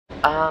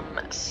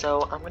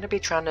So I'm gonna be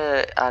trying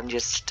to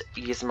just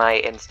use my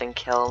instant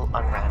kill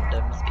on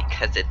randoms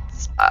because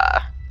it's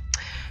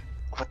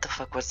what the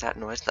fuck was that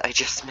noise that I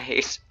just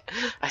made?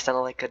 I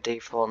sounded like a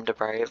deformed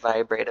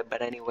vibrator,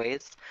 but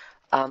anyways,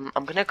 I'm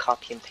gonna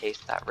copy and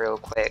paste that real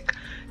quick.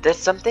 There's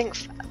something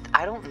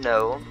I don't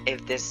know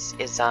if this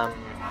is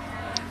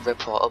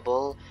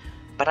reportable,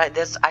 but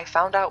I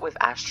found out with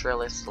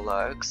Astralis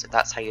lurks, if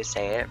that's how you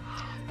say it.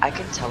 I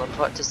can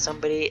teleport to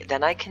somebody,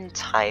 then I can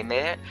time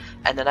it,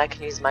 and then I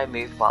can use my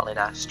move while in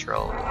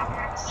Astral.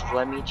 So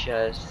let me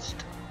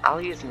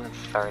I'll use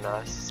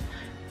Infernus.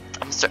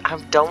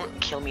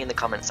 Don't kill me in the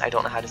comments, I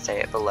don't know how to say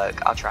it, but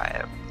look, I'll try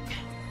it.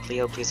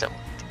 Leo, please don't.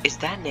 Is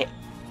that name?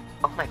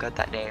 Oh my god,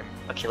 that name.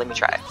 Okay, let me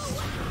try.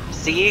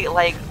 See,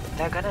 like,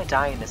 they're gonna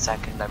die in a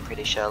second, I'm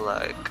pretty sure,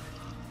 look.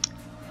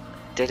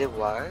 Did it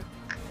work?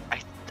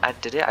 I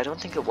did it? I don't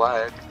think it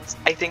worked.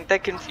 I think they're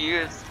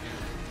confused.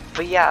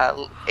 But yeah,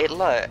 it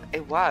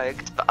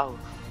worked, but oh,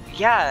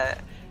 yeah,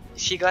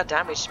 she got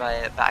damaged by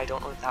it, but I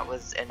don't know if that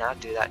was an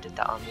Adu that did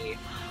that on me.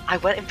 I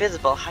went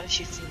invisible, how did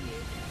she see me?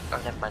 Oh,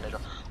 never mind, I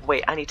don't.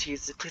 Wait, I need to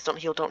use it, please don't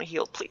heal,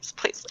 please,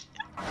 please.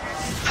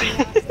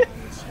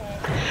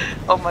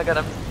 Oh my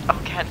god,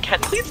 oh, Ken,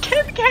 please,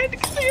 Ken,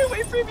 stay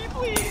away from me,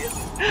 please.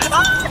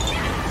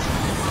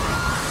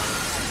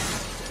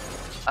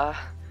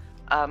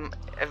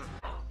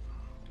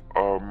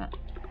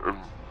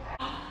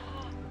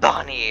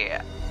 Bonnie,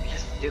 you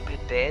stupid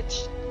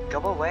bitch, go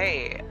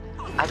away.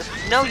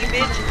 No, you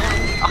bitch.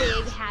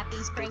 Big happy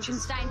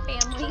Frankenstein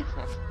family.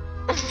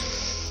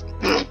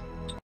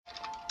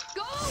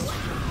 Go.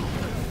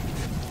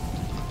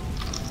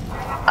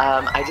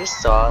 I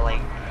just saw,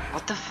 like,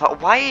 what the fuck?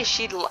 Why is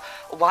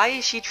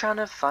she trying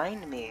to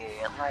find me?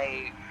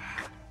 Like,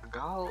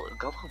 go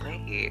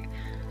away.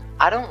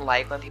 I don't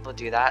like when people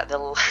do that.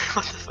 They'll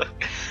what the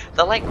fuck?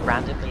 They'll like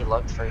randomly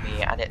look for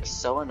me, and it's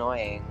so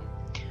annoying.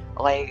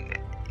 Like,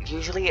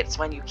 usually it's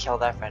when you kill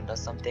their friend or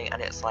something,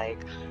 and it's like,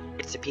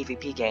 it's a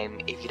PvP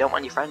game. If you don't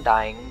want your friend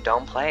dying,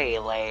 don't play.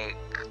 Like,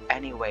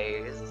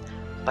 anyways.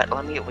 But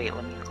let me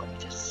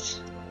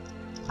just.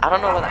 I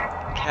don't know what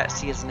that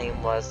Cassie's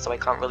name was, so I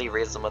can't really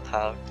reason with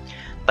her.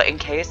 But in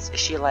case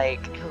she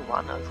like, ew,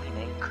 what an ugly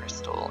name,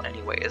 Crystal.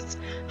 Anyways,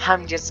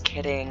 I'm just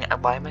kidding.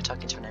 Why am I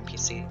talking to an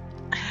NPC?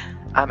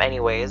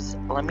 Anyways,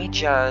 let me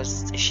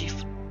just.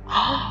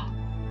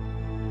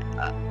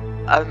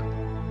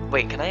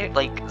 Wait, can I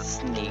like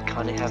sneak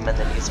on him and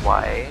then use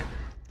Y?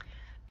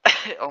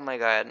 Oh my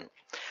god.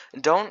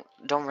 Don't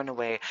run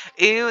away.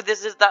 Ew,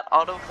 this is that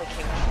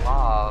auto-clicking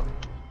flop.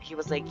 He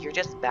was like, you're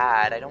just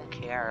bad, I don't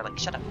care. Like,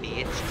 shut up,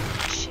 bitch.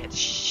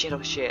 Shit,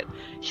 oh shit.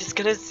 He's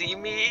gonna see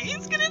me.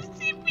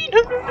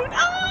 No.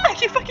 Ah,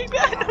 you fucking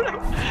bad. No.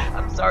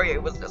 I'm sorry,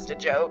 it was just a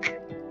joke.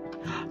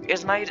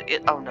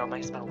 Oh no,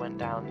 my spell went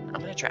down.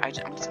 I'm just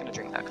gonna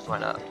drink that, because why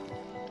not?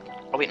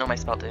 Oh wait, no, my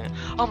spell didn't.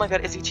 Oh my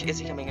god, is he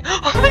coming in?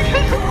 Oh my god,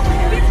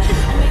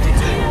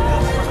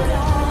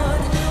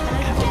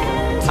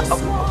 oh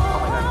my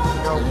god,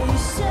 no.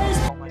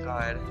 Oh my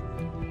god.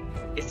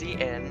 Is he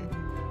in?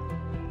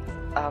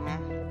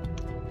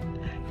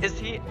 Is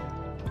he?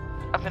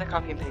 I'm gonna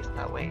copy and paste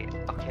that, wait.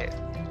 Okay.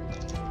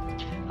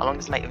 How long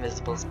is my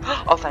invisibles?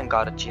 Oh, thank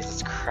god,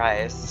 Jesus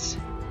Christ.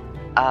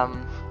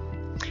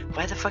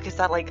 Where the fuck is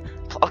that, like?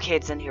 Okay,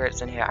 it's in here,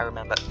 I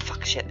remember.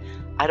 Fuck, shit.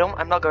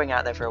 I'm not going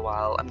out there for a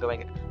while.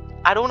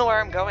 I don't know where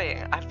I'm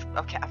going.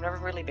 I've never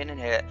really been in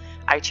here.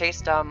 I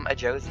chased, a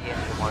Josie in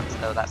here once,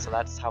 though, so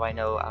that's how I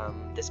know,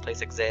 this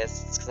place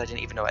exists, because I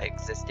didn't even know it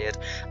existed.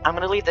 I'm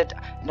gonna leave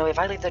no, if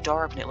I leave the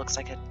door open, it looks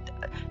like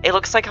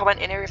I went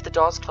in here if the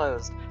door's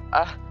closed.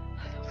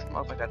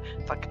 Oh my god,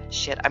 fuck,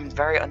 shit, I'm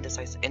very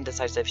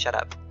indecisive, shut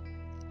up.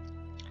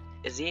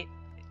 Is he?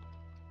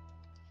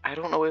 I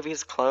don't know if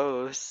he's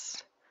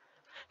close.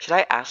 Should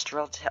I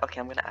Astral? Okay,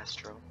 I'm gonna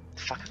Astral.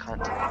 Fuck, I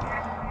can't do it.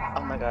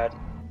 Oh my god.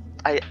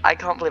 I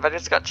can't believe I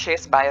just got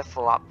chased by a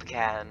flop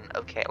can.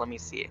 Okay, let me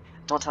see.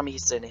 Don't tell me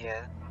he's in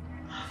here.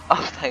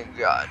 Oh, thank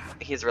god.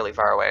 He's really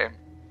far away.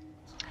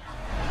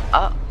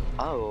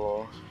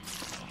 Oh.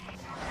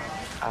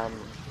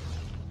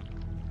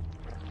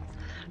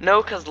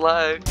 No, cause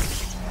look.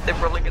 They're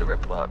probably gonna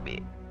report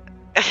me.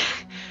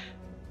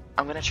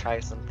 I'm gonna try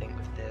something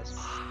with this.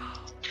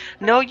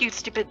 No, you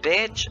stupid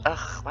bitch!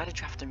 Ugh, why did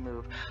you have to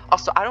move?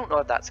 Also, I don't know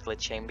if that's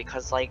glitching,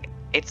 because, like,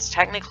 it's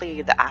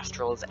technically the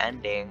Astral's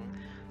ending,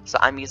 so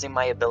I'm using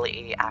my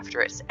ability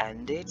after it's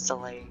ended, so,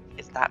 like,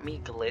 is that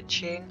me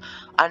glitching?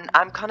 And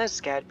I'm kind of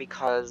scared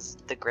because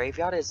the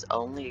graveyard is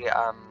only,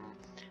 a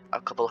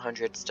couple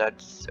hundred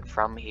studs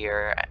from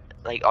here.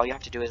 Like, all you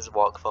have to do is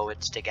walk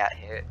forwards to get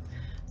hit.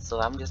 So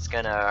I'm just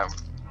gonna...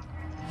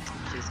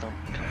 Please don't...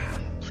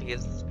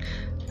 Please.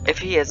 If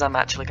he is, I'm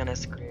actually gonna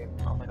scream.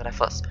 Oh my god, I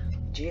thought...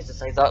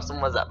 Jesus, I thought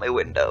someone was at my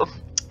window.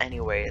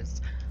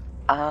 Anyways.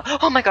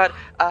 Oh my god.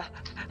 Oh,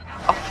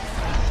 what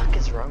the fuck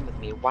is wrong with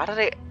me? Why did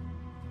I...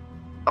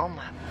 Oh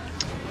my...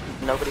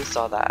 Nobody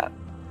saw that.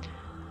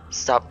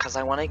 Stop, because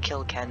I want to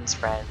kill Ken's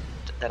friend.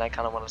 Then I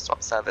kind of want to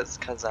swap servers,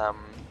 because, I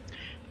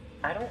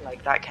don't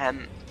like that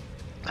Ken.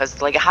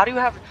 Because, like, how do you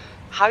have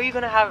How are you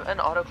gonna have an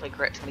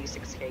auto-clicker at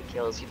 26k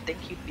kills? You'd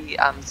think you'd be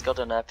skilled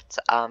enough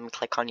to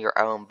click on your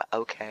own, but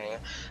okay.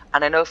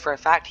 And I know for a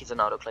fact he's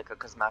an auto-clicker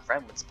because my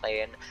friend was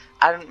playing,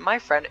 and my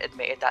friend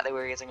admitted that they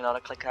were using an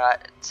auto-clicker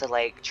to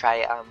like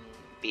try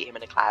beat him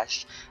in a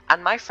clash,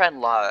 and my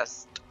friend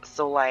lost.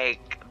 So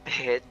like,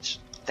 bitch,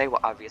 they were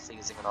obviously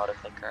using an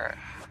auto-clicker.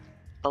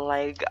 But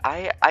like,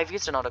 I've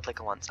used an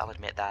auto-clicker once, I'll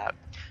admit that.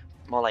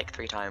 More like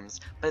 3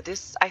 times. But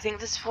this, I think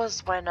this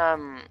was when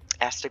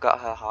Esther got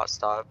her heart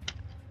stopped.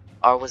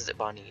 Or was it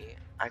Bonnie?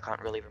 I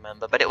can't really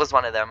remember, but it was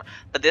one of them.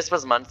 But this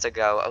was months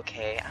ago.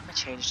 Okay, I'm a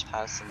changed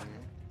person.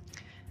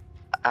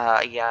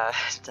 Yeah,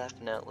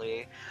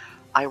 definitely.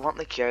 I want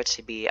the cure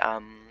to be,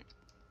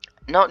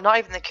 no, not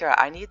even the cure.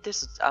 I need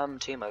this,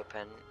 tomb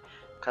open.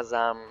 Cause,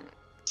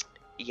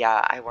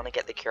 yeah, I want to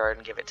get the cure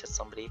and give it to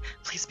somebody.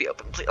 Please be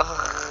open, please.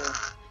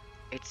 Ugh.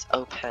 It's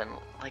open.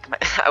 Like,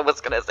 I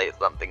was gonna say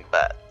something,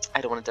 but I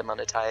don't want it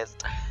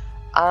demonetized.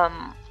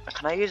 Can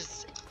I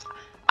use...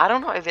 I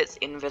don't know if it's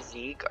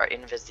Invisique or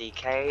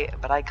Invisique,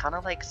 but I kind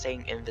of like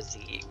saying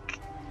Invisique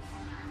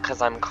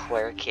because I'm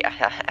quirky.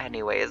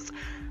 Anyways,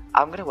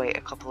 I'm gonna wait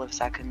a couple of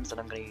seconds and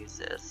I'm gonna use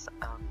this.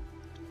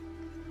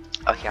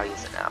 Okay, I'll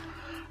use it now.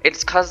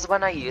 It's because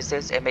when I use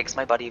this, it makes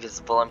my body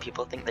visible and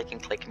people think they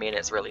can click me and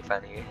it's really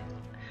funny.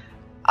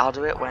 I'll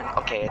do it when...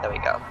 Okay, there we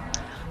go.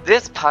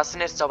 This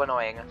person is so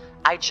annoying.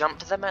 I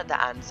jumped them at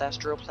the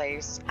ancestral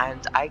place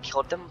and I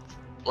killed them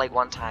like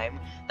one time,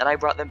 then I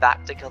brought them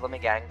back to kill them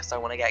again because I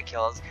want to get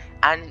kills,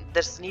 and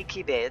the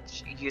sneaky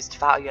bitch used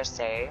Fat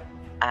USA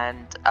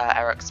and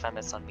Eric's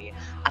Famous on me,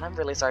 and I'm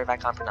really sorry if I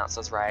can't pronounce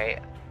those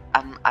right.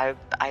 I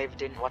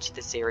didn't watch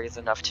the series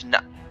enough to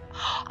know.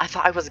 I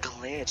thought I was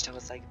glitched. I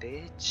was like,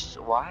 bitch,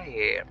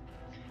 why?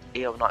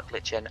 Ew, not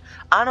glitching.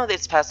 I know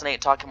this person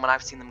ain't talking when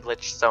I've seen them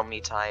glitch so many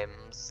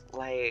times.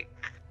 Like,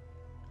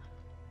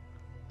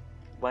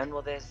 when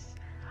will this...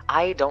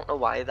 I don't know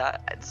why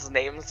his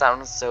name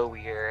sounds so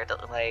weird.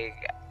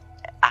 Like,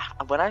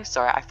 when I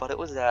saw it, I thought it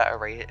was a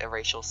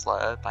racial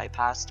slur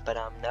bypassed, but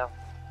no.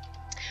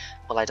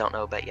 Well, I don't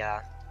know, but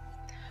yeah.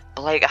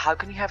 But like, how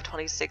can you have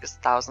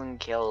 26,000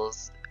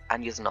 kills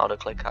and use an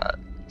auto-clicker?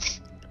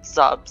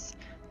 Subs.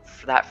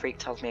 That freak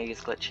tells me I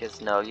use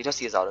glitches. No, you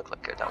just use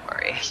auto-clicker, don't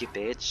worry, you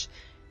bitch.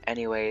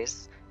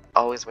 Anyways,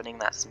 always winning,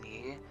 that's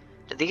me.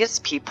 Do these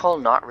people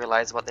not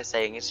realize what they're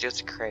saying? It's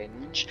just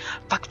cringe.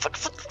 Fuck,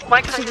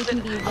 why can't I use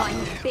it? Be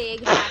one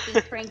big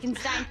happy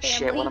Frankenstein family.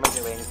 Shit, what am I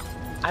doing?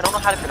 I don't know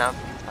how to pronounce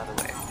these, by the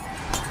way.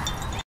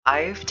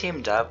 I've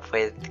teamed up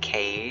with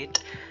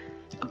Kate,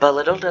 but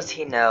little does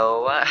he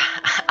know,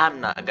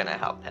 I'm not gonna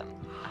help him.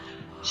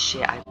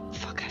 Shit, I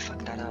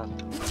fucked that up.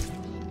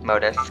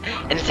 Modus.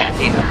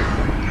 Insanity.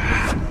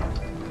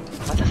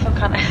 What the fuck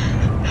can't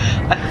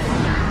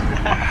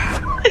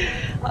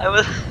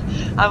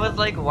I was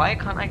like, why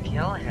can't I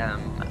kill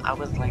him? I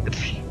was like,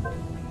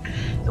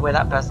 the way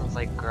that person's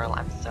like, girl,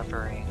 I'm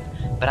suffering.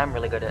 But I'm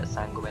really good at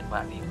sanguine,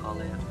 whatever you call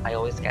it. I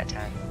always get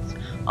 10s.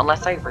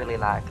 Unless I really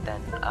lag,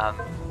 then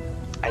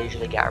I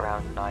usually get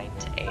around 9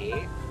 to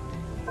 8.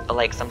 But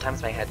like,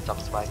 sometimes my head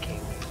stops working.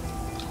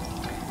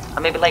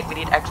 Or maybe like, we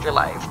need extra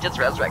life. Just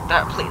resurrect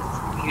that, please.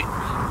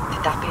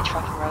 Did that bitch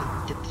fucking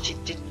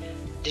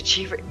did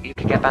she you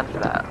could get banned for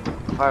that.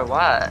 For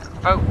what?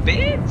 For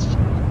bitch?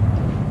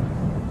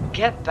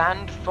 Get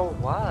banned for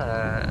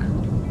what?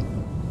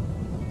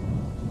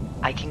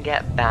 I can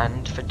get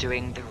banned for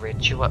doing the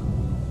ritual.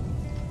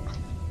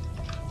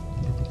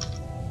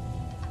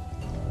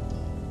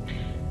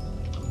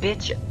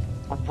 Bitch,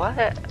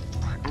 what?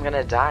 I'm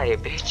gonna die,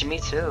 bitch, me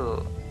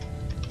too.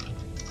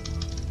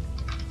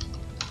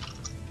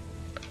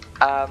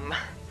 I'm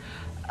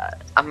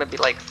gonna be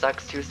like,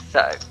 sucks to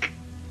suck.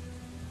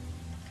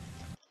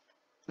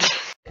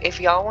 If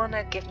y'all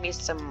wanna give me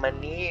some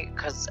money,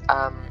 cause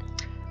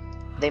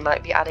they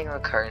might be adding a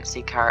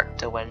currency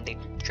character when they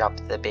drop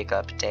the big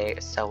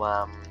update,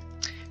 so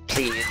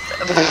please.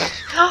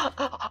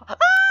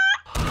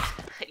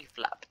 You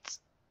flapped.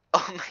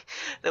 Oh my,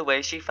 the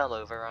way she fell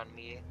over on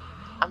me.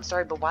 I'm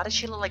sorry, but why does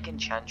she look like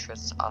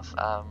Enchantress off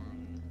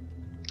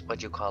what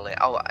do you call it?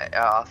 Oh,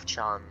 off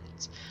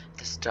Charms.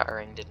 The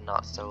stuttering did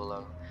not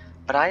solo.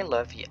 But I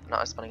love you not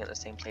responding at the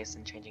same place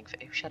and changing for—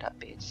 ew, shut up,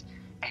 bitch.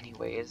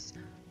 Anyways.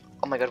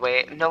 Oh my god,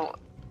 wait, no.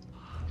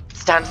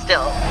 Stand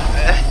still.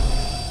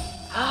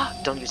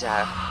 Don't you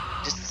dare.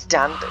 Just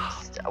stand.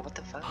 What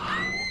the fuck?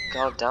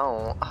 Girl,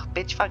 don't. Oh,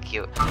 bitch, fuck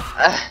you.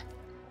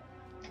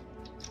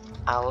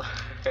 I'll.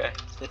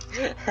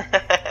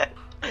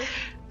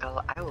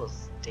 Girl, I will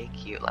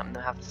stake you. Let me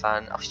have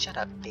fun. Oh, shut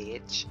up,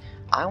 bitch.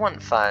 I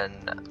want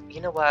fun.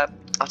 You know what?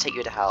 I'll take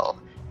you to hell,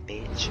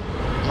 bitch.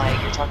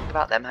 Like, you're talking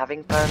about them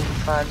having fun,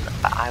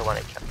 but I want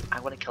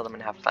to kill them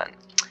and have fun.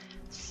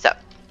 So,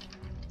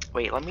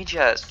 wait, let me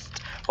just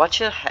watch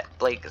your head,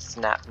 like,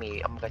 snap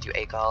me. Oh my god, you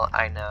a-girl.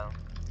 I know.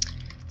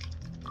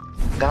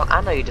 Girl,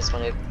 I know you just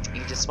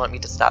want me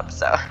to stop,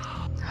 so.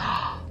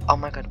 Oh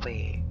my god,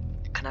 wait.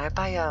 Can I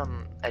buy,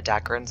 a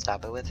dagger and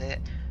stab her with it?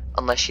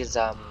 Unless she's,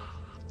 what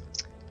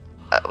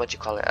do you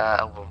call it?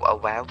 A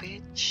wow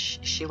witch?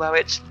 Is she wow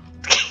witch?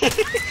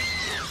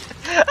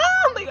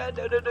 Oh my god,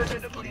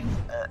 no, please.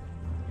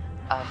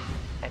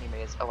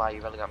 Anyways, oh wow,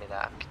 you really got me there.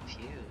 I'm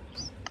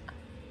confused.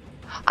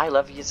 I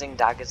love using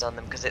daggers on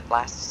them because it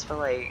lasts for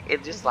like,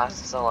 it just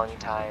lasts a long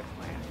time.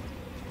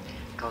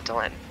 God,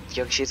 don't.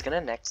 Yo, she's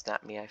gonna next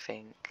snap me, I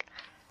think.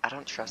 I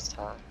don't trust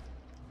her.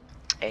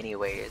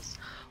 Anyways.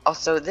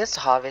 Also, this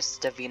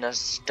harvest Davina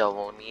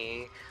stole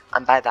me.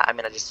 And by that, I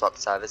mean I just swapped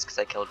servers because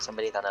I killed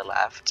somebody, then I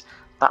left.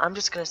 But I'm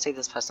just gonna say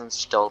this person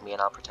stole me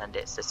and I'll pretend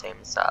it's the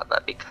same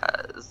server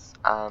because,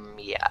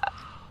 yeah.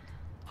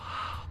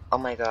 Oh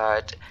my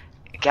god.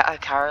 Get her,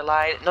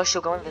 Caroline. No,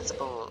 she'll go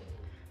invisible.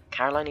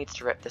 Caroline needs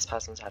to rip this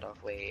person's head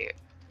off. Wait.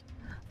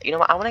 You know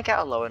what? I want to get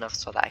her low enough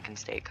so that I can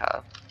stake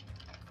her.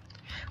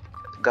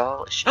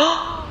 Girl.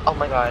 Oh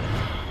my god.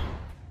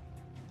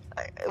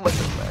 What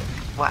the fuck?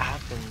 What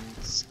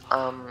happens?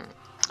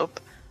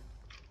 Oop.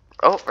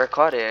 Oh,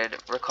 recorded.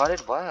 Recorded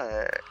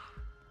what?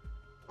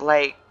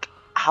 Like,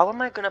 how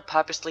am I gonna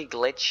purposely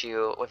glitch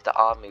you with the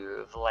R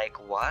move? Like,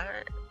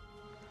 what?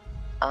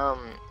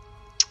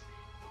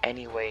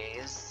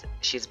 Anyways,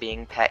 she's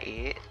being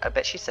petty. I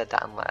bet she said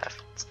that and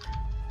left.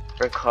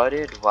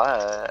 Recorded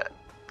what?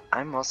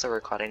 I'm also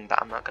recording,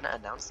 but I'm not gonna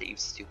announce it, you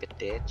stupid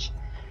bitch.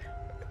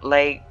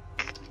 Like,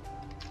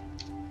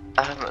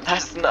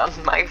 that's not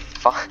my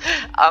fault.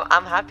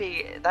 I'm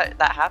happy that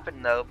that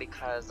happened though,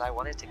 because I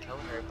wanted to kill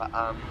her, but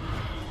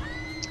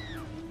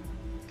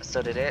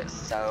so did it.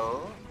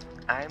 So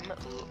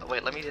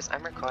wait, let me just,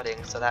 I'm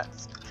recording, so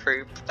that's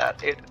proof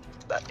that it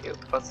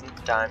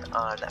wasn't done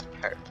on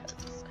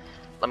purpose.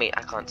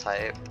 I can't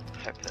type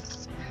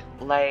purpose.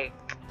 Like,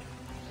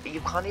 you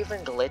can't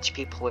even glitch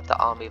people with the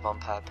R move on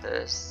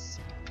purpose.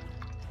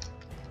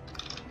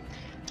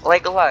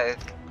 Like, look,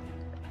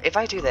 if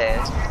I do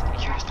this,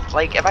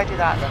 like, if I do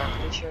that, then I'm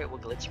pretty sure it will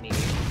glitch me.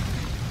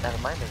 Never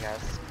mind, I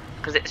guess.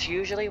 Because it's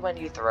usually when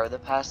you throw the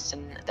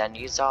person, then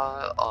use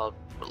R, or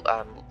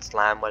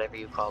slam, whatever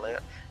you call it.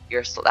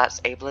 That's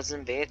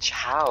ableism, bitch.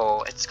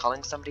 How? It's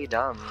calling somebody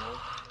dumb.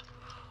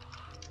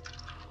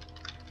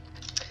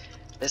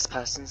 This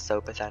person's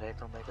so pathetic,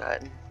 oh my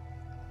god.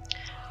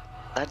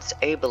 That's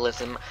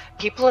ableism.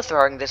 People are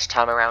throwing this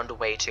term around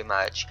way too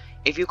much.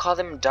 If you call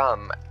them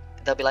dumb,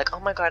 they'll be like, oh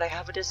my god, I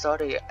have a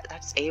disorder.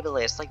 That's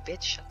ableist. Like,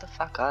 bitch, shut the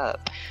fuck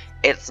up.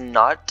 It's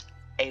not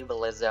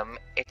ableism.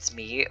 It's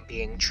me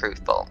being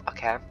truthful,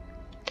 okay?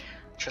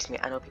 Trust me,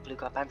 I know people who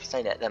got banned for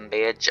saying it. Then,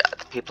 bitch,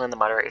 the people in the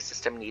moderator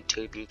system need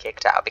to be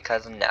kicked out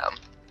because, no.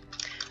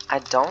 I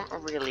don't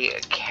really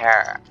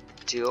care.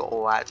 Do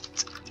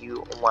what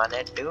you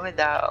wanna do,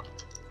 though.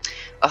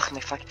 Ugh,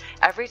 my fuck.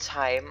 Every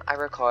time I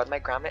record, my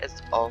grammar is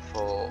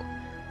awful.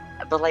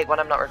 But, like, when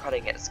I'm not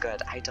recording, it's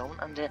good. I don't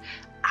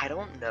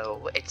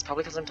know. It's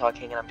probably because I'm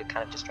talking and I'm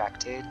kind of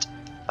distracted.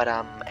 But,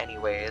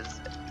 anyways,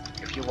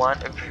 if you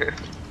want improve,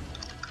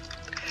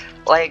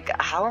 like,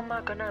 how am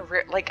I gonna,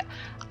 like,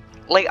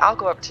 I'll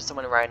go up to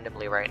someone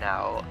randomly right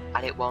now,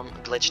 and it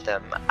won't glitch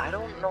them. I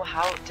don't know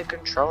how to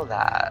control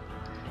that.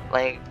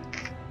 Like,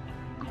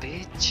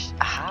 bitch,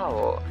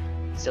 how?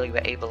 Still, you were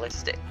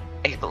ableistic.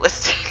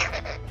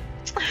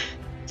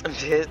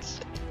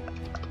 Bitch,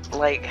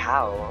 like,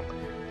 how?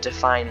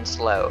 Define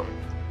slow.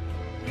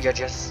 You're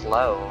just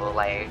slow,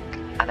 like,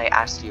 and I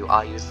asked you,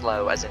 are you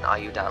slow, as in, are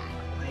you dumb?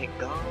 Like,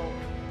 go.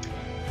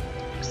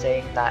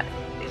 Saying that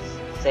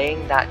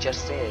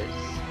just is.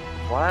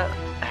 What?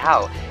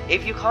 How?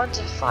 If you can't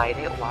define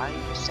it, why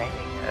are you saying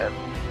it?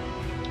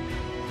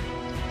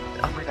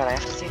 Oh my god, I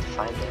have to say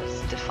define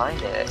this. Define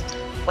it.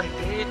 Like,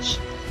 bitch,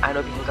 I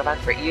know people go back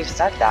for it. You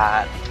said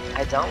that.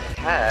 I don't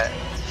care.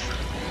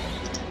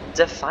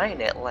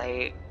 Define it,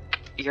 like,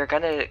 you're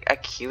gonna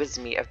accuse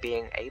me of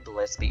being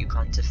ableist, but you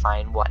can't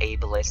define what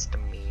ableist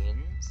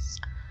means.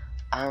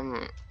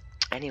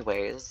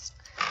 Anyways.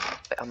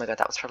 But, oh my god,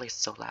 that was probably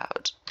so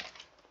loud.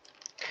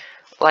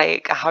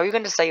 Like, how are you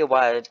gonna say a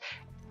word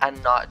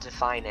and not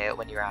define it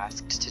when you're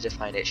asked to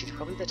define it? She's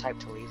probably the type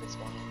to leave as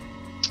well.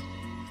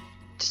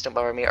 Just don't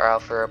bother me or I'll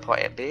report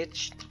it,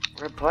 bitch.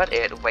 Report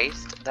it,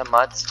 waste the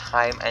mod's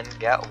time and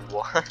get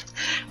one.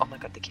 Oh my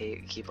god, the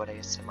keyboard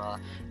ASMR.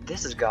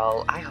 This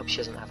girl, I hope she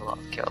doesn't have a lot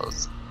of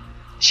kills.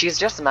 She's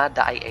just mad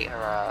that I ate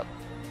her up.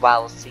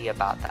 Well, see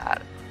about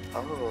that.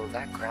 Oh,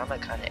 that grandma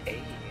kinda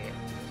ate.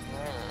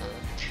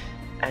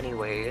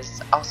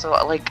 Anyways, also,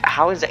 like,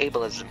 how is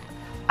ableism?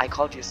 I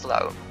called you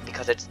slow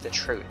because it's the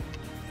truth.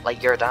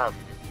 Like, you're dumb.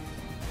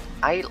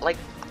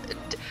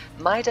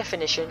 My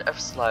definition of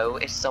slow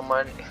is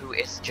someone who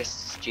is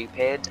just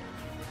stupid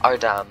or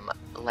dumb.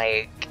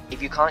 Like,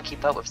 if you can't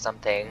keep up with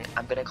something,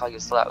 I'm gonna call you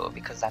slow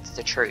because that's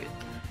the truth.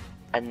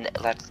 And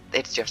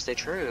it's just the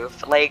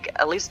truth. Like,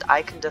 at least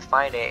I can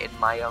define it in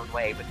my own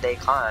way, but they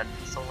can't.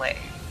 So, like,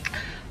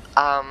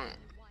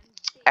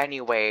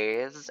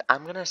 anyways,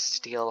 I'm gonna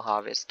steal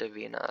Harvest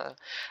Davina.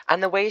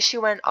 And the way she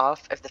went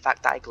off of the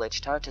fact that I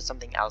glitched her to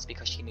something else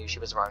because she knew she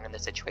was wrong in the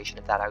situation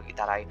of that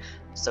I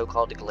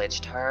so-called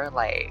glitched her,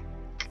 like,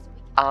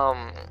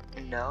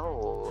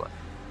 no.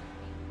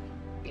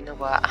 You know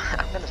what?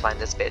 I'm gonna find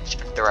this bitch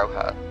and throw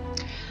her.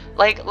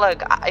 Like,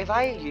 look, if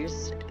I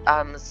use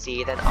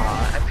C then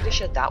R, I'm pretty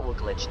sure that will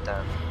glitch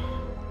them.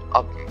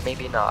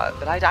 maybe not,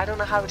 but I don't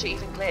know how to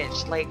even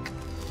glitch. Like,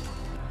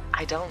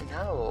 I don't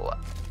know.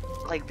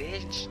 Like,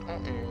 bitch.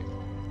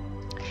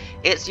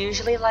 It's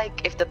usually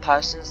like if the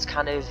person's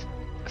kind of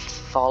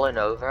fallen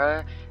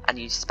over and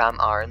you spam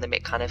R and them,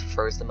 it kind of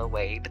throws them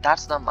away. But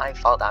that's not my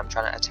fault that I'm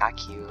trying to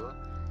attack you.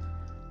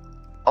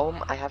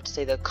 I have to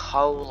say the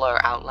color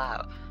out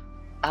loud.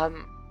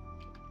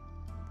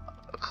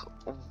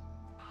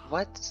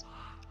 What?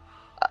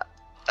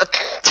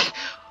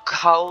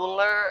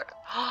 Color?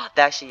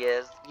 There she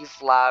is. You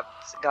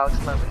flapped. Go,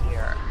 come over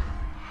here.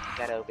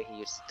 Get over here,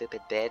 you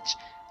stupid bitch.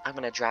 I'm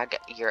gonna drag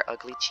your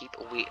ugly, cheap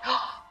wee.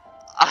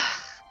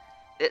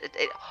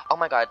 Oh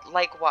my god,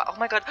 like what? Oh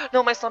my god,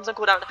 no, my slums on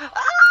cooldown.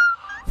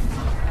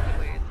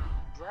 Anyways,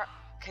 bruh,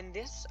 can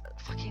this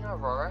fucking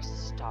Aurora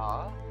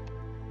stop?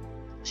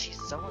 She's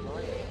so annoying.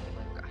 Oh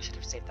my god, I should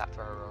have saved that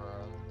for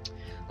Aurora.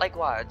 Like,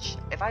 watch.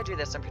 If I do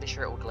this, I'm pretty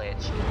sure it will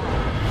glitch.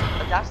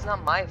 But that's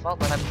not my fault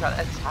when I'm trying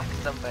to attack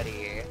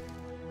somebody.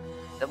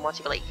 Then watch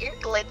you be like, you're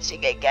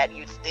glitching again,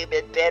 you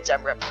stupid bitch,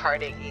 I'm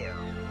reporting you.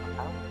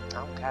 I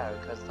don't care,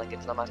 because, like,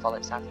 it's not my fault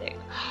it's happening.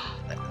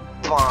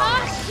 Oh, I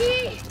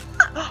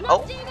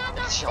don't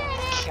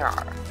care.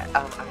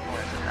 I'm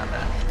more than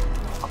that.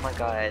 Oh my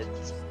god.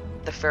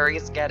 The furry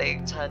is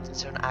getting turned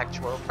into an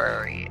actual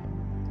furry.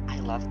 I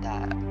love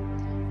that.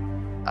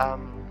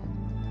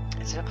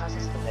 Is it a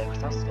process to live?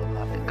 Because I'll still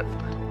love it.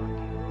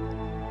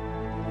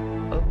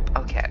 Oh,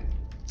 okay.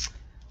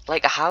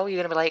 Like, how are you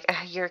gonna be like,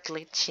 you're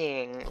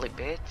glitching? Like,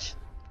 bitch.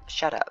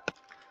 Shut up.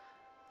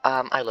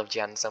 I love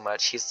Jen so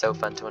much. She's so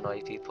fun to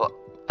annoy people.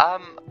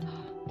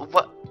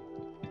 What?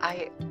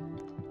 I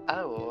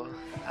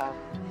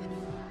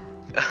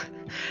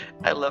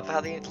love how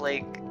the,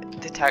 like,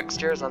 the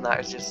textures on that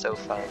is just so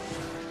fun.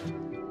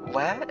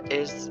 Where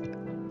is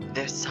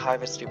this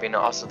Harvest Davina?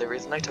 Also, the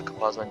reason I took a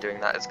pause when doing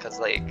that is because,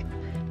 like,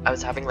 I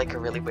was having, like, a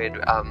really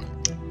weird,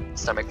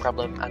 stomach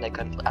problem, and I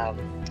couldn't,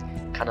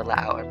 kind of let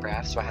out a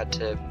breath, so I had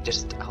to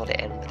just hold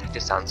it in, but that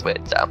just sounds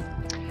weird, so.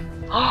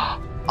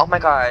 Oh my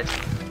god.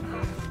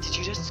 Did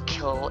you just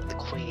kill the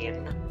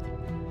queen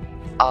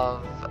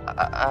of,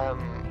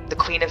 the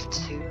queen of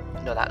two?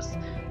 No, that's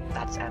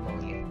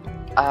Emily.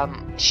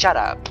 Shut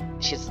up.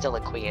 She's still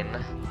a queen.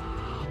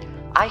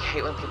 I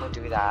hate when people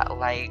do that.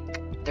 Like,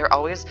 they're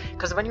always,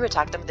 because when you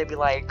attack them, they'd be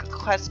like,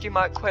 question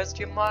mark,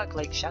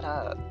 like, shut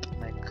up. Oh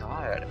my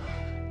god.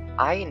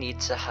 I need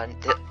to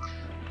hunt it.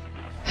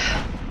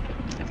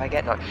 If I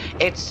get knocked,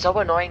 it's so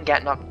annoying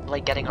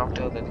getting knocked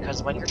over,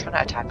 because when you're trying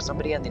to attack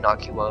somebody and they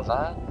knock you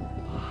over,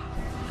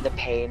 the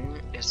pain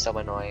is so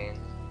annoying.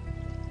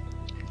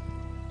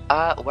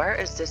 Where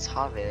is this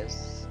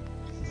Harvest?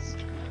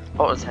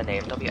 What was her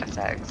name?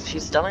 WSX.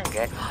 She's still in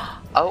game.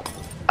 Oh,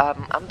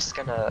 I'm just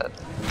gonna...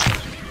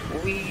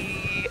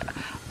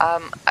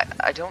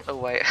 I don't know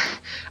why...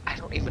 I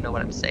don't even know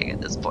what I'm saying at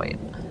this point.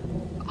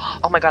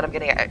 Oh my god, I'm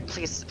getting it.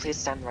 Please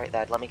stand right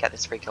there. Let me get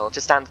this free kill.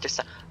 Just stand.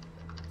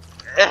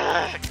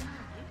 I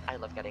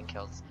love getting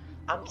kills.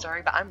 I'm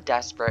sorry, but I'm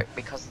desperate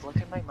because look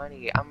at my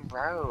money. I'm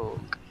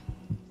broke.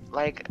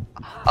 Like,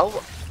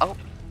 oh.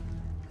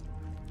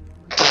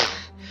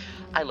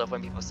 I love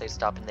when people say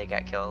stop and they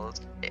get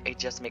killed. It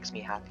just makes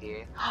me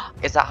happy.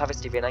 Is that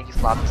Harvest Davina? You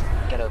flopped.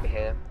 Get over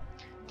here.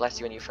 Bless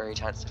you and your furry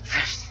chance.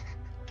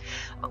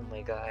 Oh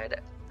my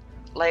god.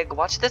 Like,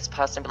 watch this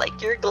person be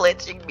like, you're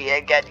glitching me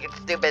again, you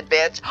stupid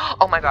bitch.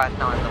 Oh my god,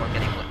 no, I'm the one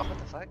getting glitched. Oh, what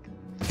the fuck?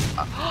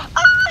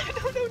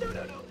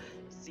 No.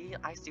 See,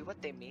 I see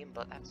what they mean,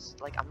 but that's,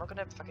 like, I'm not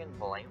gonna fucking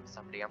blame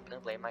somebody. I'm gonna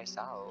blame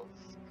myself.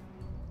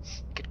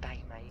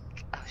 Goodbye,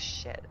 Mike. Oh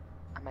shit.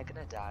 Am I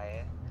gonna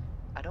die?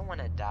 I don't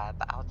wanna die,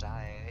 but I'll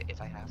die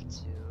if I have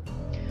to.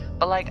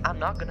 But, like, I'm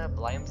not gonna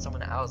blame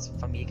someone else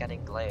for me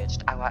getting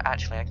glitched.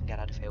 Actually, I can get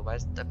out of here.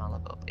 Where's the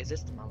Malibu? Is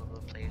this the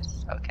Malibu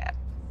place? Okay.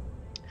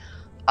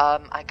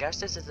 I guess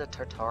this is a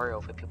tutorial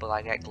for people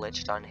that get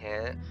glitched on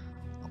here.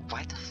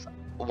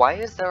 Why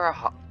is there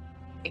a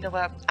you know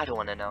what? I don't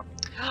wanna know.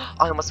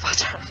 I almost fell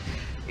down.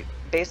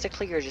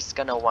 Basically, you're just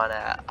gonna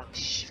wanna... Oh,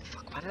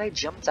 fuck, why did I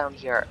jump down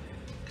here?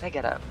 Can I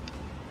get up?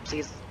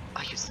 Please?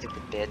 Oh, you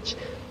stupid bitch.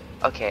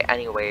 Okay,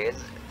 anyways.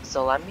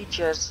 So let me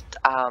just,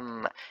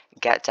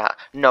 get down.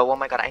 No, oh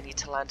my god, I need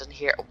to land in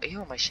here. Oh,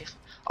 ew, my shift...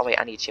 Oh, wait,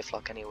 I need shift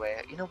lock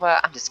anyway. You know what?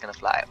 I'm just gonna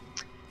fly.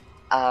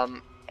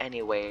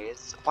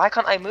 Anyways, why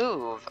can't I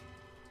move?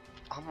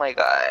 Oh my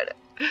god.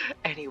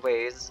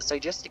 Anyways, so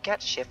just to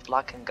get shift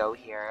lock and go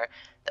here.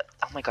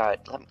 Oh my god.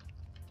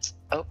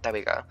 Oh, there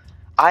we go.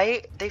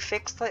 They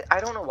fixed it. I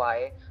don't know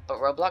why, but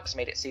Roblox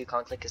made it so you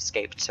can't click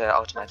escape to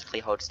automatically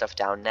hold stuff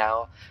down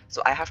now.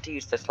 So I have to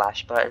use the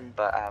slash button,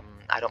 but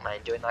I don't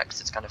mind doing that because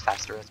it's kind of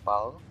faster as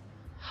well.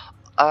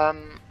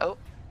 Oh,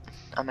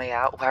 am I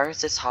out? Where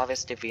is this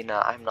Harvest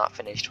Davina? I'm not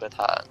finished with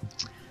her.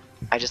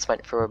 I just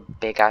went for a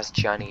big ass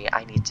journey.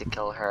 I need to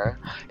kill her.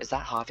 Is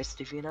that Harvest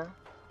Davina?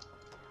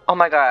 Oh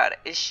my god,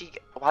 is she...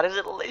 Why does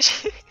it look like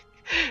she...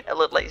 It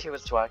looked like she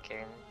was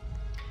twerking.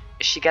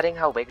 Is she getting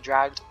her wig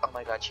dragged? Oh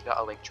my god, she got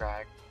her wig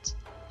dragged.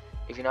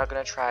 If you're not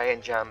gonna try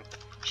and jump,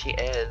 she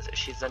is.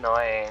 She's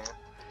annoying.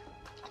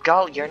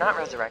 Girl, you're not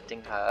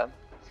resurrecting her.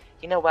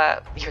 You know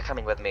what? You're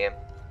coming with me.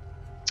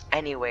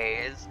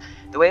 Anyways,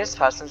 the way this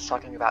person's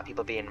talking about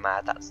people being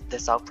mad, that's the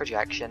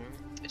self-projection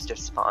is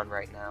just spot on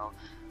right now.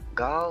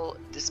 Girl,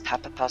 this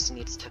Pepper person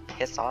needs to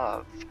piss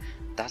off.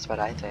 That's what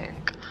I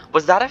think.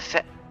 Was that a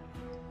fit?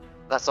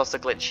 That's also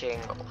glitching.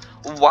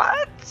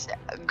 What?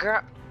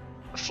 Girl,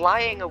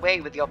 flying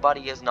away with your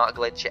body is not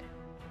glitching.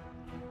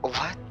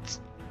 What?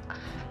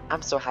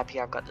 I'm so happy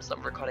I've got this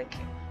on recording.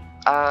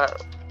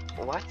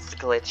 What's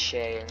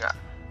glitching?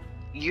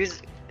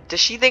 Does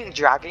she think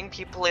dragging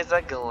people is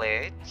a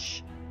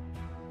glitch?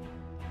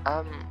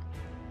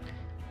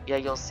 Yeah,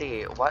 you'll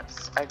see.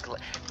 What's a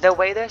glitch? The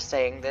way they're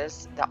saying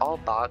this, they're all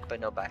bark but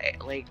no bite.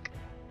 Like,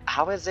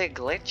 how is it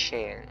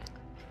glitching?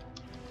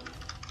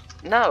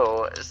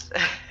 No.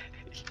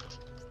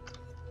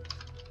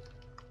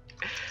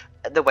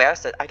 The way I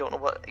said, I don't know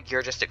what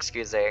you're just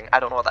excusing. I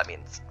don't know what that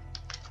means.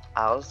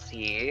 I'll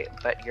see,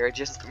 but you're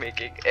just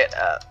making it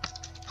up.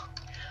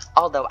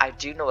 Although I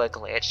do know a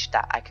glitch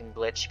that I can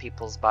glitch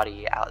people's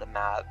body out of the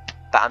map,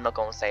 but I'm not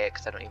gonna say it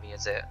because I don't even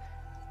use it.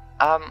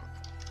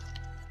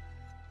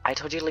 I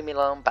told you to leave me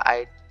alone, but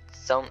I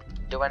don't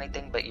do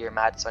anything, but you're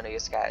mad, so I know you're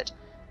scared.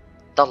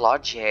 The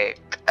logic.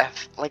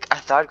 Like, a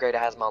 3rd grader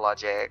has more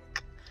logic.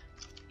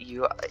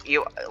 You,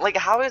 like,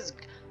 how is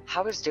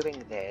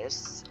doing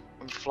this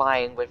and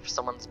flying with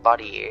someone's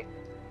body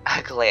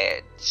a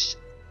glitch?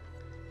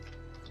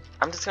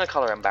 I'm just gonna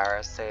call her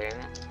embarrassing.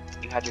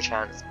 You had your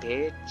chance,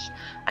 bitch.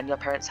 And your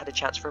parents had a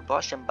chance for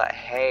abortion, but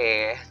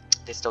hey,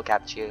 they still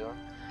kept you.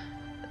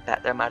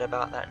 That they're mad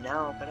about that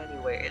now, but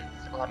anyways,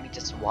 let me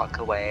just walk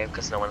away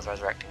because no one's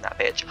resurrecting that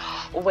bitch.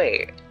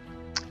 Wait,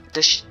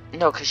 does she?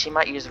 No, because she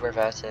might use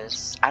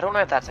reverses. I don't know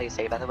if that's how you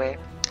say it, by the way.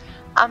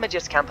 I'ma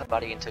just camp her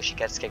body until she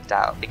gets kicked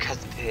out because,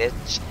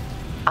 bitch,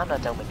 I'm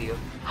not done with you.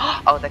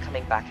 Oh, they're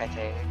coming back, I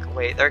think.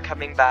 Wait, they're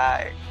coming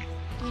back.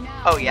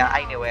 Oh yeah,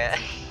 I knew it.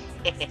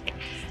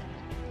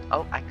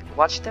 Oh, I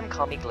watch them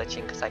call me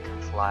glitching because I can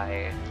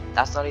fly.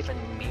 That's not even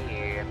me.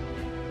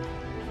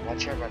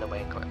 Watch her run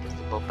away and go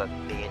invisible, but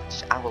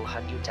bitch, I will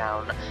hunt you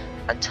down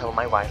until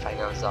my Wi-Fi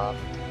goes off.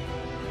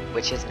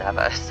 Which is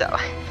never, so.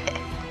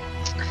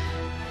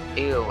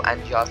 Ew,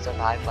 and you'll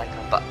survive like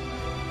a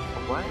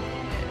what?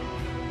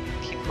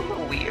 People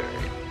are weird.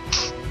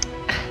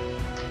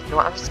 You know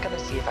what, I'm just gonna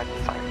see if I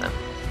can find them.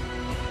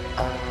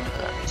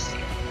 Let me see.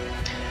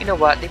 You know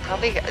what, they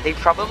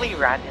probably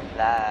ran in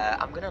there.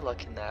 I'm gonna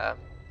look in there.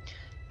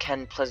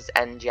 Ken plus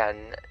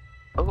Engine.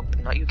 Oh,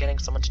 not you getting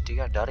someone to do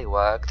your dirty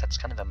work. That's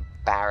kind of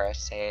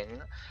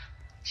embarrassing.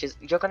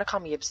 You're gonna call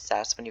me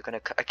obsessed when you're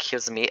gonna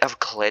accuse me of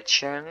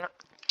glitching?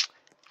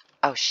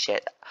 Oh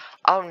shit.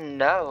 Oh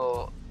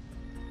no.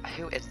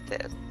 Who is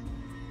this?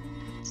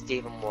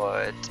 Stephen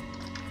Wood.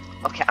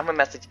 Okay, I'm gonna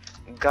message.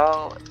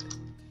 Girl,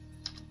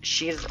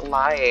 she's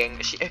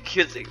lying. She's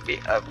accusing me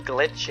of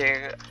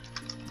glitching.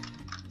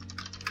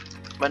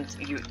 Wants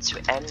you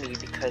to end me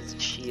because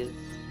she is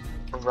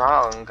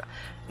wrong.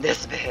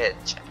 This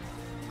bitch.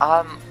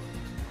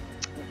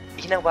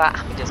 You know what?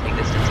 I'm gonna just make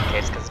this just in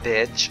case, cause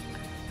bitch,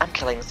 I'm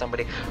killing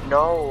somebody.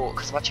 No,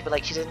 cause what you be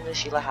like, he's in the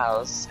Sheila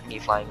house, me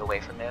flying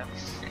away from him.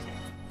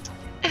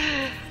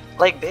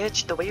 Like,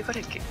 bitch, the way you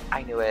gotta,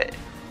 I knew it.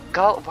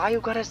 Girl, why you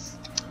gotta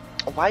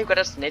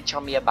snitch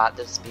on me about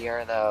the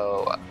spear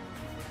though?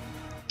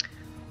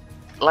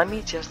 Let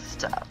me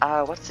just,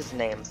 what's his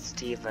name?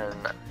 Steven.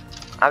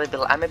 I'm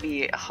gonna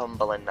be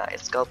humble and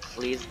nice. Girl,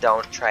 please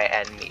don't try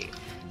end me.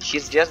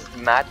 She's just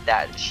mad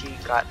that she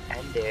got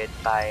ended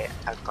by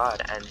a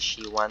god and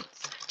she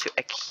wants to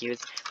accuse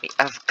me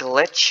of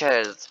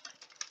glitches.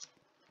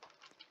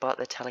 But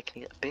the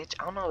telekinesis, bitch,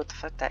 I don't know what the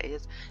fuck that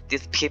is.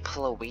 These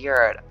people are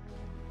weird.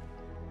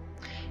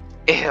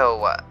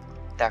 Ew,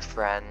 they're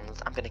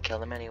friends. I'm gonna kill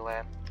them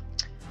anyway.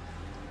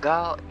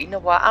 Girl, you know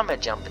what? I'm gonna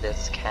jump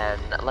this Ken.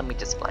 Let me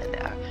just blind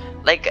there.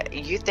 Like,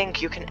 you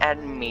think you can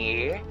end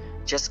me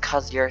just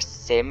cause your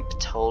simp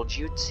told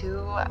you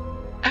to?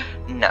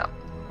 No.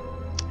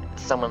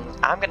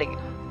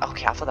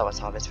 Okay, I thought that was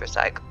Harvest for a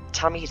sec.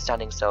 Tell me he's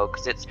standing still,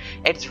 because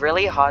it's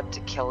really hard to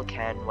kill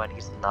Ken when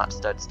he's not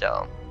stood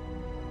still.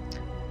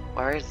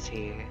 Where is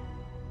he?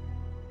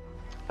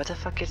 Where the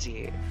fuck is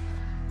he?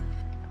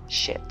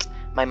 Shit.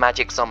 My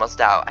magic's almost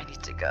out. I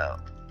need to go.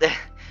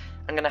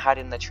 I'm gonna hide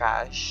in the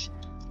trash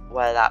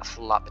where that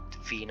flop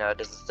Davina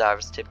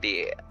deserves to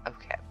be.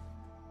 Okay.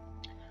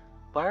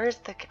 Where is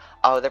the...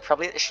 Oh, they're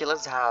probably at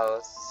Sheila's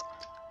house.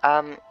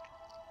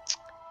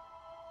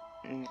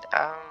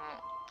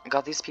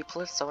 God, these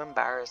people are so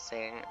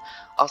embarrassing.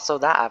 Also,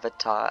 that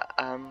avatar,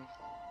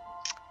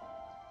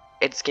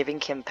 it's giving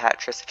Kim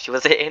Petras if she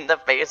was in the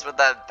face with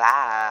a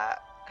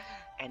bat.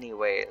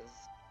 Anyways,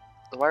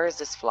 where is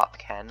this flop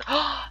Ken?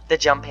 The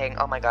jumping,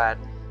 oh my god.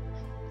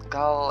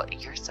 Girl,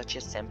 you're such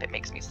a simp, it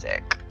makes me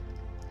sick.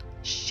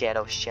 Shit,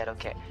 oh shit,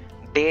 okay.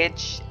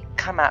 Bitch,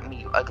 come at me,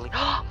 you ugly.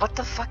 What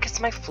the fuck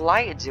is my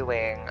fly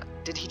doing?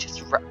 Did he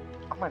just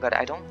oh my god,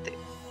 I don't think...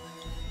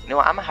 You know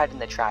what, I'm gonna hide in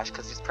the trash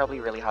because it's probably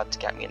really hard to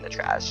get me in the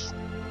trash.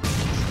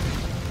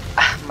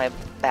 My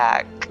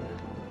back.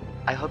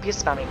 I hope you're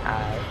spamming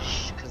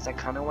Ash because I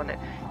kind of want to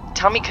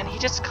Tell me, can he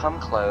just come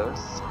close?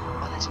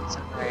 Oh, that didn't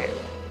sound right.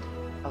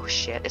 Oh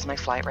shit, is my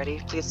flight ready?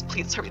 Please,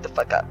 please hurry the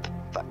fuck up.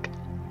 Fuck.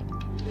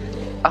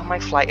 Oh, my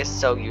flight is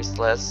so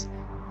useless.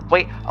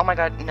 Wait, oh my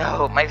god,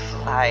 no, my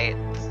flight.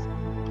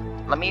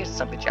 Let me use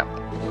Stumpy Jump.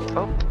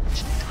 Oh,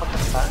 what the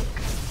fuck?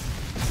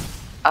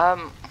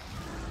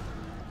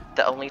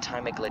 The only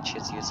time a glitch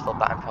is useful,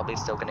 but I'm probably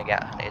still gonna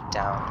get hunted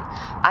down.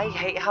 I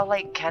hate how,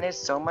 like, Ken is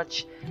so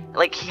much,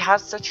 like, he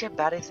has such a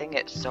bad thing,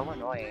 it's so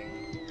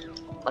annoying.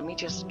 Let me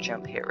just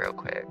jump here real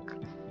quick.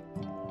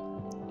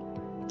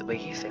 The way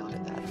he failed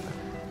at that, though.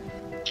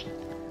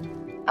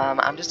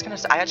 I'm just gonna,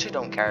 I actually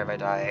don't care if I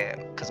die,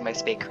 because my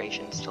speed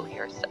creation is still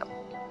here, so.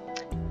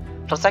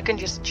 Plus I can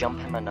just jump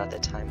him another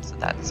time, so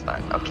that's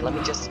fun. Okay, let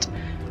me just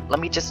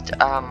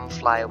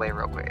fly away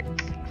real quick.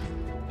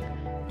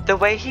 The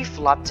way he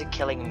flopped to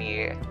killing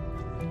me.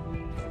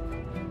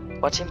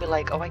 Watch him be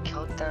like, oh, I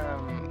killed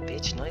them.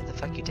 Bitch, no the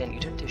fuck you didn't.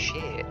 You didn't do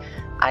shit.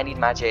 I need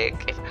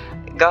magic.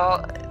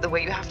 Girl, the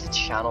way you have to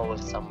channel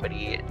with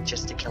somebody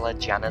just to kill a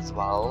gen as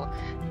well.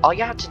 All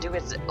you have to do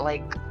is,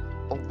 like,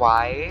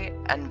 Y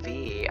and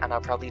V, and I'll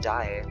probably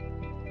die.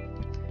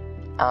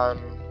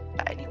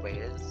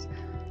 Anyways.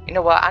 You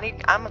know what, I'm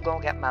gonna go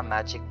get my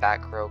magic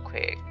back real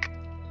quick.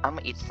 I'm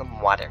gonna eat some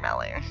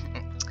watermelon.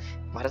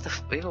 Why does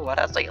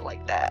I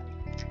like that?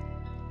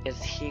 Is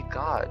he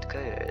God?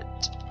 Good.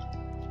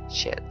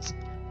 Shit.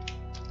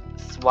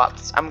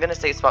 Swaps. I'm gonna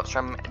say swaps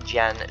from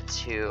Jen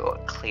to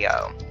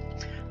Cleo.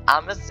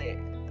 I'm gonna say.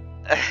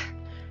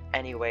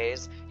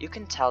 Anyways, you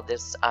can tell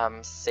this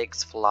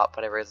 6 flop,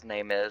 whatever his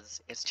name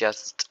is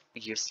just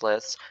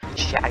useless.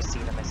 Shit, I see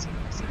him.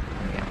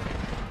 Yeah.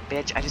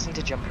 Bitch, I just need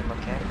to jump him,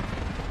 okay?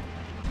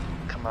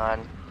 Come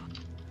on.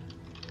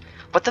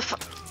 What the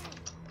fuck?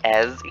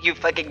 Ez, you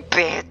fucking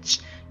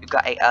bitch! You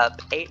got 8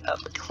 up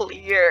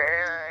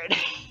cleared!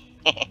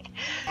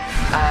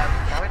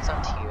 Now it's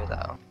on to you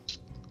though.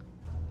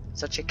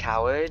 Such a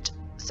coward.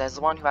 Says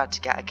the one who had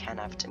to get a Ken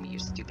after me, you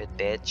stupid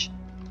bitch.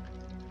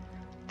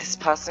 This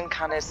person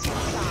kinda seems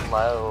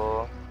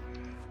slow.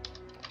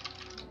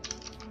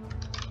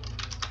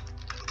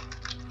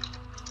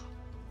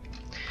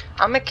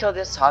 I'm gonna kill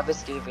this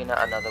Harvest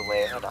Davina another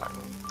way, hold on.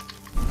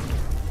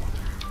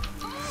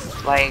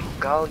 Like,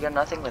 girl, you're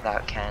nothing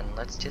without Ken.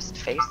 Let's just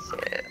face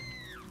it.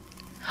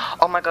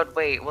 Oh my god,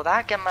 wait, will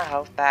that get my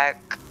health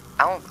back?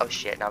 Oh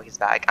shit, now he's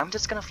back. I'm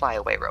just gonna fly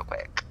away real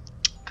quick.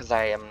 Because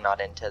I am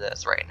not into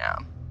this right now.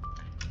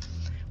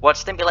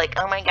 Watch them be like,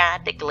 oh my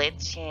god, they're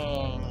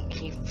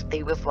glitching.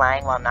 They were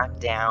flying while knocked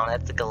down.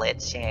 That's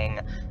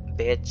glitching.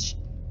 Bitch,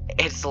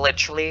 it's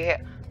literally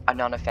a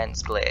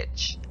non-offense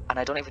glitch. And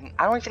I don't even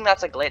think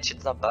that's a glitch,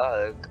 it's a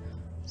bug.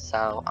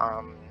 So,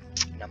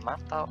 not my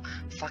fault.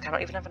 Fuck, I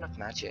don't even have enough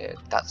magic.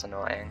 That's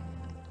annoying.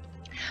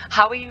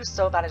 How are you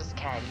so bad as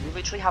Ken? You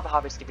literally have a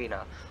Harvest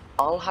Davina.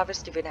 All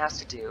Harvest Davina has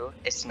to do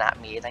is snap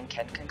me, then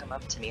Ken can come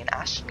up to me and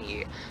ash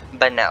me.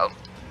 But no,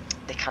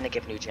 they kind of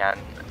give new gen.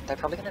 They're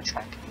probably gonna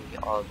track me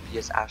or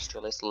use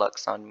Astralis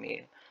Lux on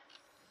me.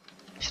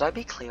 Should I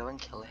be Cleo and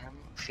kill him?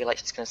 I feel like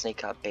she's gonna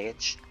sneak up,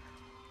 bitch.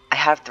 I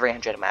have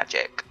 300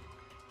 magic.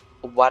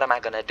 What am I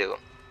gonna do?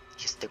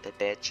 You stupid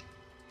bitch.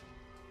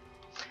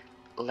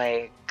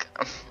 Like,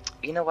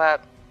 you know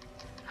what?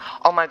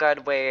 Oh my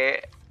god,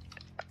 wait.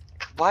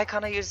 Why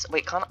can't I use,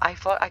 I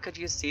thought I could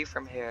use C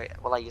from here.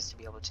 Well, I used to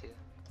be able to.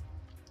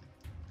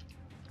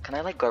 Can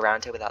I like go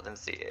around here without them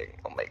seeing?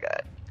 Oh my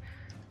god.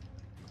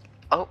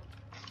 Oh,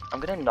 I'm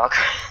gonna knock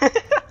her.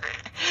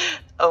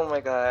 Oh my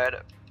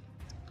god.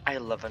 I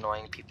love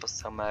annoying people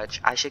so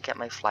much. I should get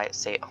my flight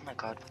safe. Oh my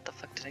god, what the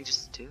fuck did I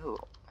just do?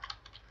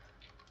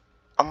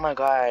 Oh my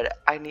god,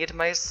 I need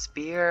my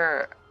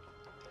spear.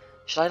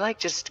 Should I like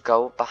just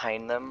go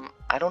behind them?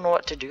 I don't know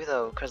what to do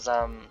though, cause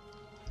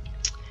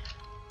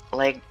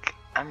like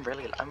I'm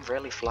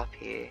really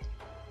floppy.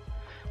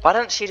 Why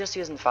don't she just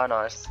use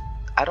Infernos?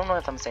 I don't know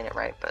if I'm saying it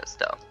right, but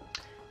still,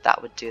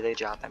 that would do the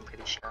job. I'm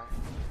pretty sure.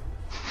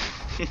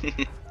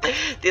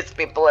 These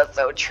people are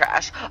so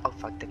trash. Oh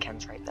fuck, the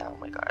Ken's right there. Oh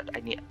my god,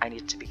 I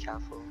need to be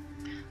careful.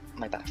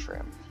 My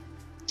bathroom.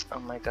 Oh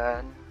my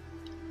god.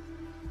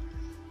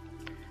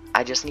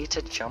 I just need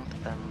to jump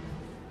them.